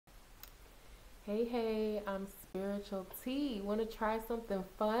Hey, hey, I'm Spiritual T. Want to try something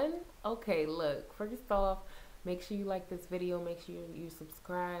fun? Okay, look, first off, make sure you like this video, make sure you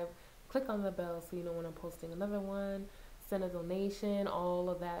subscribe, click on the bell so you know when I'm posting another one, send a donation, all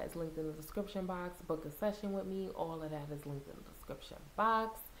of that is linked in the description box, book a session with me, all of that is linked in the description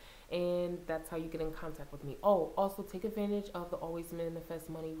box, and that's how you get in contact with me. Oh, also take advantage of the Always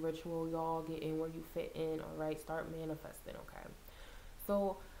Manifest Money ritual, y'all. Get in where you fit in, all right? Start manifesting, okay?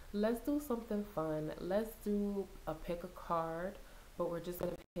 So let's do something fun. Let's do a pick a card, but we're just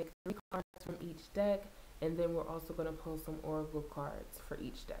gonna pick three cards from each deck, and then we're also gonna pull some oracle cards for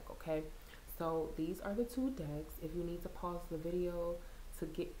each deck. Okay. So these are the two decks. If you need to pause the video to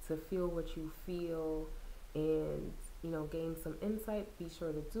get to feel what you feel and gain some insight, be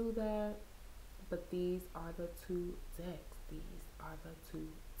sure to do that. But these are the two decks. These are the two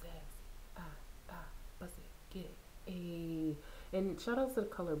decks. Bust it, get it. Ayy. And shout out to the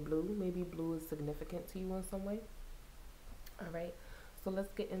color blue. Maybe blue is significant to you in some way. Alright, so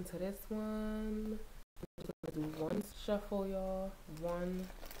let's get into this one. I'm just gonna do one shuffle, y'all. One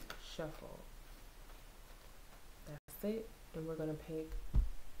shuffle. That's it. And we're gonna pick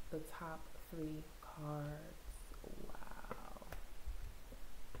the top three cards. Wow.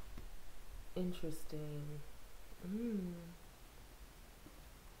 Interesting.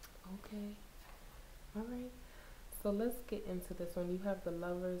 Okay. Alright. So let's get into this one. You have the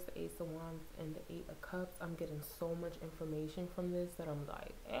Lovers, the Ace of Wands, and the Eight of Cups. I'm getting so much information from this that I'm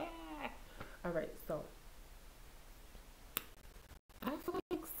like, Alright, so I feel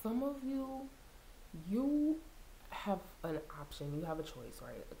like some of you have an option. You have a choice,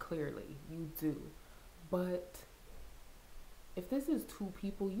 right? Clearly, you do. But if this is two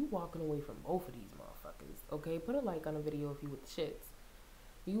people, you walking away from both of these motherfuckers, okay? Put a like on a video if you with the shits.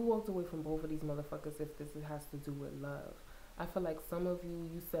 You walked away from both of these motherfuckers if this has to do with love. I feel like some of you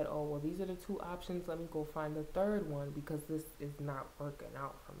said, oh, well, these are the two options. Let me go find the third one because this is not working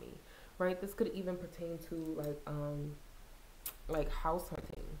out for me, right? This could even pertain to like house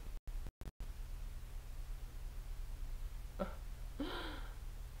hunting.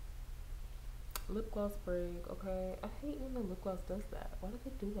 Lip gloss break, okay? I hate when the lip gloss does that. Why did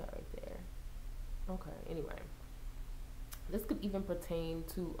they do that right there? Okay, anyway. This could even pertain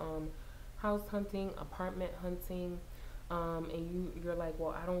to house hunting, apartment hunting, and you're like,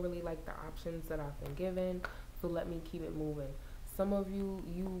 well, I don't really like the options that I've been given, so let me keep it moving. Some of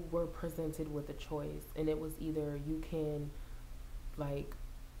you were presented with a choice, and it was either you can, like,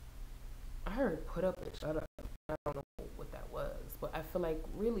 I heard put up and shut up. I don't know what that was, but I feel like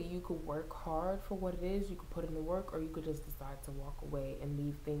really you could work hard for what it is. You could put in the work, or you could just decide to walk away and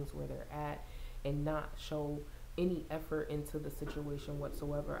leave things where they're at and not show any effort into the situation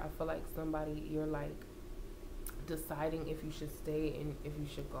whatsoever. I feel like somebody, you're like deciding if you should stay and if you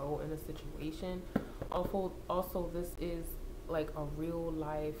should go in a situation. Also this is like a real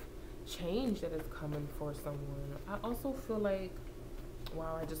life change that is coming for someone. I also feel like,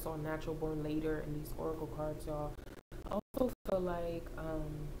 wow, I just saw natural born later in these oracle cards, y'all. I also feel like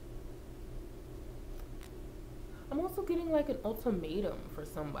I'm also getting like an ultimatum for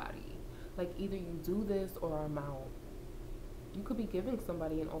somebody. Like either you do this or I'm out. You could be giving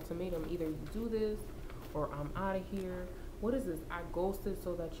somebody an ultimatum. Either you do this or I'm out of here. What is this? I ghosted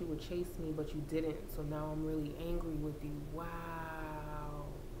so that you would chase me, but you didn't. So now I'm really angry with you. Wow.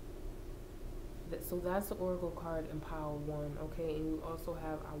 So that's the oracle card in pile one, okay? And you also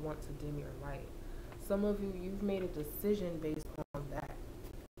have I want to dim your light. Some of you, you've made a decision based on that.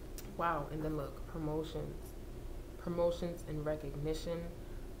 Wow. And then look, promotions and recognition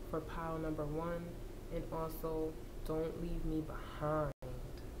for pile number one, and also don't leave me behind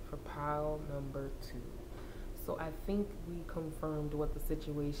for pile number two. So I think we confirmed what the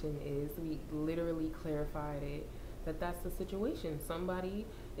situation is. We literally clarified it, that that's the situation. Somebody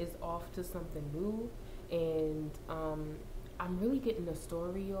is off to something new, and I'm really getting the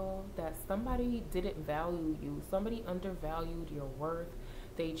story, y'all, that somebody didn't value you. Somebody undervalued your worth.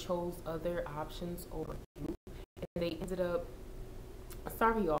 They chose other options over you, and they ended up,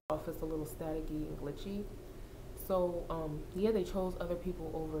 sorry y'all if it's a little staticky and glitchy. So yeah, they chose other people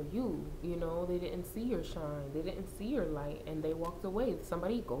over you. They didn't see your shine, they didn't see your light, and they walked away.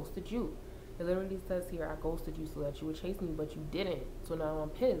 Somebody ghosted you. It literally says here, I ghosted you so that you would chase me, but you didn't, so now I'm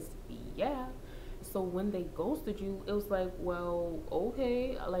pissed. Yeah. So when they ghosted you, it was like, well,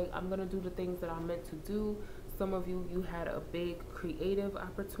 okay, like I'm gonna do the things that I'm meant to do. Some of you had a big creative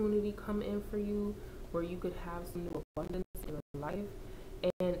opportunity come in for you where you could have some new abundance in your life,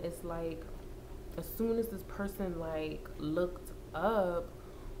 and it's like as soon as this person like looked up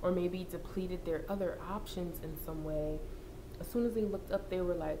or maybe depleted their other options in some way, As soon as they looked up, they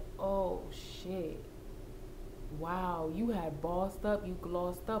were like, oh shit, wow, you had bossed up, you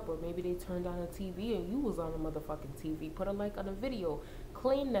glossed up, or maybe they turned on a TV and you was on a motherfucking TV. Put a like on a video,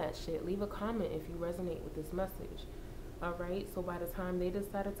 claim that shit, leave a comment if you resonate with this message. All right, so by the time they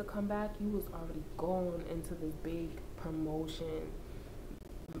decided to come back, you was already going into this big promotion.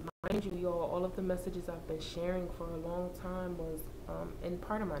 Mind you, y'all, all of the messages I've been sharing for a long time was, and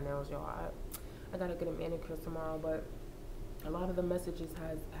part of my nails, y'all, I gotta get a manicure tomorrow, but a lot of the messages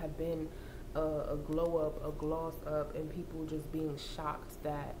have been a glow up, a gloss up, and people just being shocked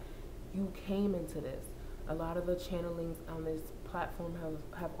that you came into this. A lot of the channelings on this platform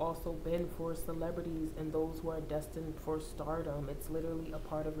have also been for celebrities and those who are destined for stardom. It's literally a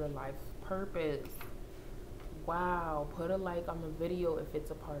part of your life's purpose. Wow, put a like on the video if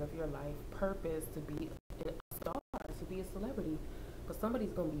it's a part of your life purpose to be a star, to be a celebrity. But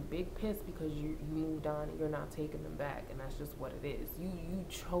somebody's gonna be big pissed because you moved on and you're not taking them back, and that's just what it is. You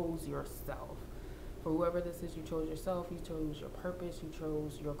chose yourself. For whoever this is, you chose yourself, you chose your purpose, you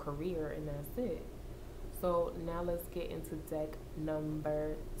chose your career, and that's it. So now let's get into deck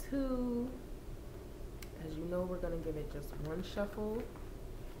number 2. As you know, we're gonna give it just one shuffle,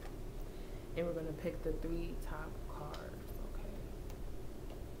 and we're gonna pick the 3 top cards.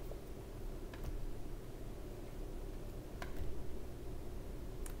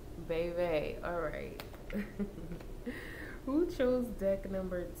 Baby, all right. Who chose deck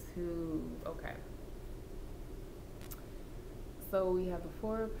number 2? Okay. So we have the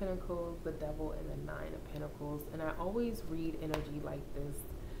 4 of Pentacles, the Devil, and the 9 of Pentacles. And I always read energy like this.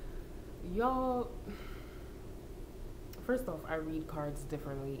 Y'all, first off, I read cards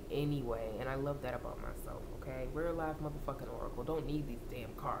differently anyway, and I love that about myself, okay? We're a live motherfucking oracle. Don't need these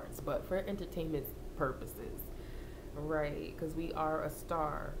damn cards, but for entertainment purposes. Right, because we are a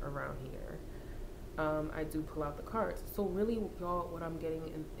star around here. I do pull out the cards. So really, y'all, what I'm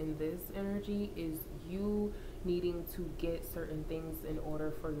getting in this energy is you needing to get certain things in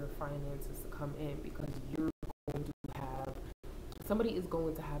order for your finances to come in, because you're going to have, somebody is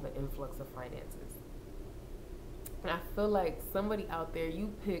going to have an influx of finances. And I feel like somebody out there,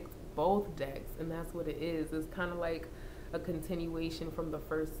 you picked both decks, and that's what it is. It's kind of like a continuation from the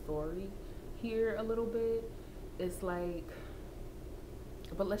first story here a little bit. It's like,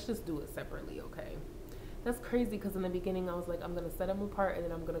 but let's just do it separately, okay? That's crazy, because in the beginning I was like, I'm gonna set them apart and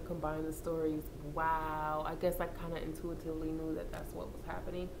then I'm gonna combine the stories. Wow, I guess I kind of intuitively knew that that's what was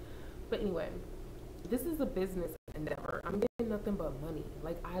happening. But anyway, this is a business endeavor. I'm getting nothing but money.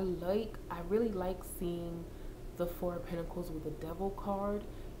 Like I really like seeing the 4 of Pentacles with the Devil card,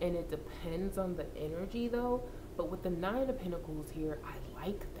 and it depends on the energy though. But with the 9 of Pentacles here, I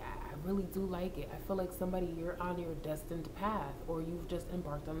like that. I really do like it. I feel like somebody, you're on your destined path, or you've just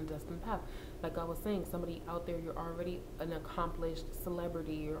embarked on a destined path. Like I was saying, somebody out there, you're already an accomplished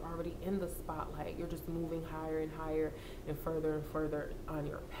celebrity. You're already in the spotlight. You're just moving higher and higher and further on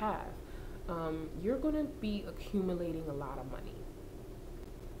your path. You're going to be accumulating a lot of money.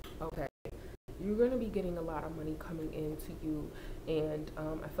 Okay. You're going to be getting a lot of money coming into you. And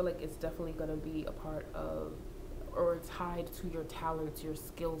I feel like it's definitely going to be a part of, or tied to your talents, your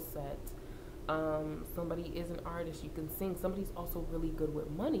skill set. Somebody is an artist, you can sing. Somebody's also really good with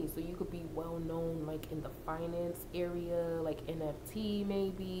money, so you could be well known like in the finance area, like NFT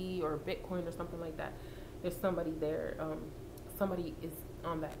maybe, or Bitcoin or something like that. There's somebody there, somebody is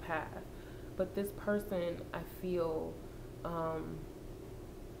on that path. But this person, I feel,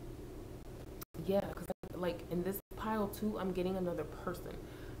 yeah, because like in this pile too, I'm getting another person.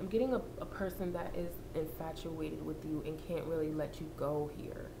 I'm getting a person that is infatuated with you and can't really let you go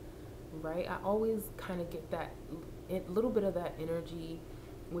here, right? I always kind of get that little bit of that energy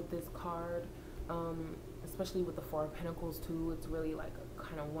with this card, especially with the 4 of Pentacles too. It's really like a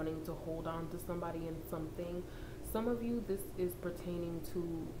kind of wanting to hold on to somebody and something. Some of you, this is pertaining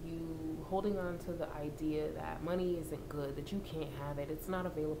to you holding on to the idea that money isn't good, that you can't have it, it's not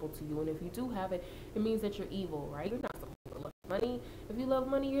available to you, and if you do have it, it means that you're evil, right? You're not supposed to love money. If you love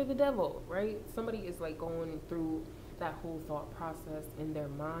money, you're the devil, right? Somebody is like going through that whole thought process in their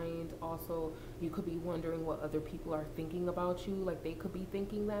mind. Also, you could be wondering what other people are thinking about you, like they could be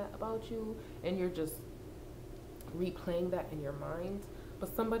thinking that about you, and you're just replaying that in your mind.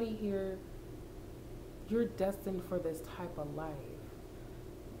 But somebody here, you're destined for this type of life.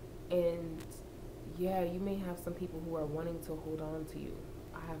 And yeah, you may have some people who are wanting to hold on to you.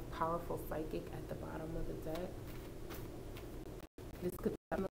 I have powerful psychic at the bottom of the deck. This could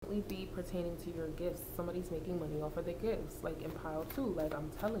definitely be pertaining to your gifts. Somebody's making money off of their gifts, like in pile 2. Like I'm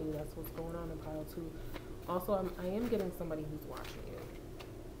telling you, that's what's going on in pile 2. Also, I am getting somebody who's watching you.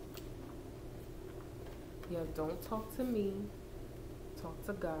 Yeah, don't talk to me, talk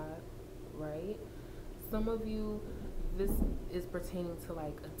to God, right? Some of you, this is pertaining to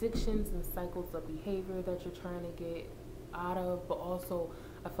like addictions and cycles of behavior that you're trying to get out of, but also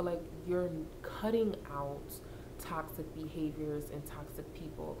I feel like you're cutting out toxic behaviors and toxic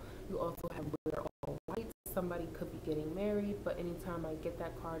people. You also have we're all white. Somebody could be getting married, but anytime I get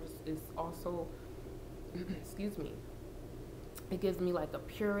that card is also excuse me, it gives me like a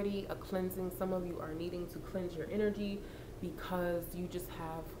purity, a cleansing. Some of you are needing to cleanse your energy because you just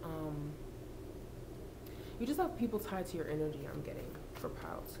have people tied to your energy. I'm getting for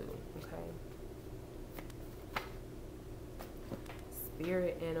pile too. Okay,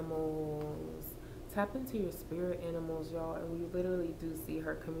 spirit animals. Tap into your spirit animals, y'all, and we literally do see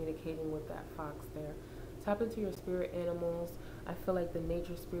her communicating with that fox there. Tap into your spirit animals. I feel like the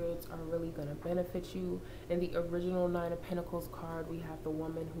nature spirits are really going to benefit you. In the original Nine of Pentacles card, we have the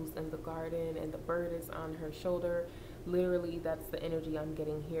woman who's in the garden and the bird is on her shoulder. Literally, that's the energy I'm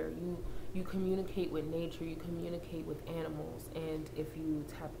getting here. You communicate with nature, you communicate with animals, and if you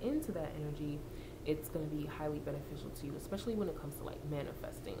tap into that energy, it's going to be highly beneficial to you, especially when it comes to like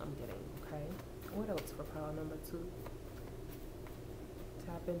manifesting, I'm getting. Okay, what else for pile number 2?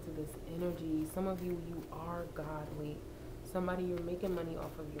 Tap into this energy. Some of you, you are godly. Somebody, you're making money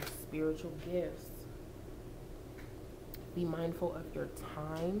off of your spiritual gifts. Be mindful of your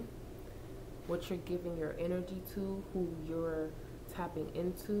time, what you're giving your energy to, who you're tapping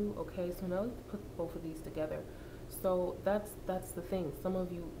into. Okay, so now let's put both of these together. So that's the thing. Some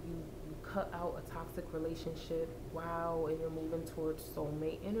of you cut out a toxic relationship. Wow, and you're moving towards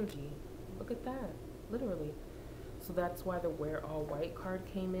soulmate energy. Look at that, literally. So that's why the wear all white card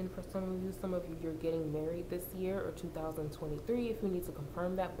came in for some of you. Some of you, you're getting married this year or 2023. If you need to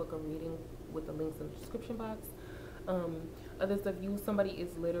confirm that, book a reading with the links in the description box. Others of you, somebody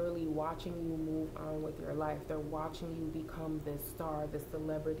is literally watching you move on with your life. They're watching you become this star, this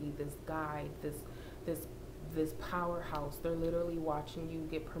celebrity, this guide, this powerhouse. They're literally watching you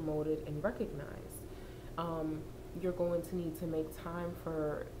get promoted and recognized. You're going to need to make time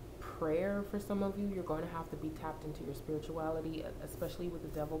for prayer. For some of you, you're going to have to be tapped into your spirituality, especially with the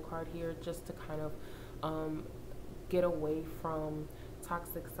devil card here, just to kind of get away from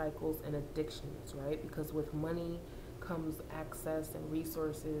toxic cycles and addictions, right? Because with money comes access and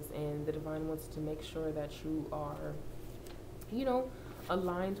resources, and the divine wants to make sure that you are, you know,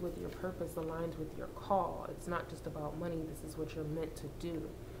 aligned with your purpose, aligned with your call. It's not just about money. This is what you're meant to do,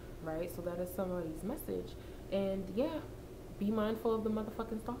 right? So that is somebody's message. And yeah, be mindful of the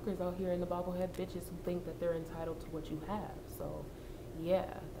motherfucking stalkers out here and the bobblehead bitches who think that they're entitled to what you have. So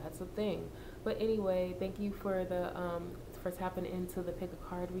yeah, that's a thing. But anyway, thank you for the for tapping into the pick a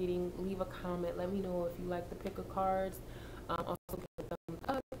card reading. Leave a comment. Let me know if you like the pick a cards. Also give a thumbs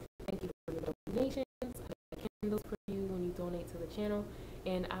up. Thank you for your donations. I have candles for you when you donate to the channel.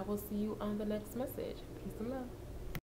 And I will see you on the next message. Peace and love.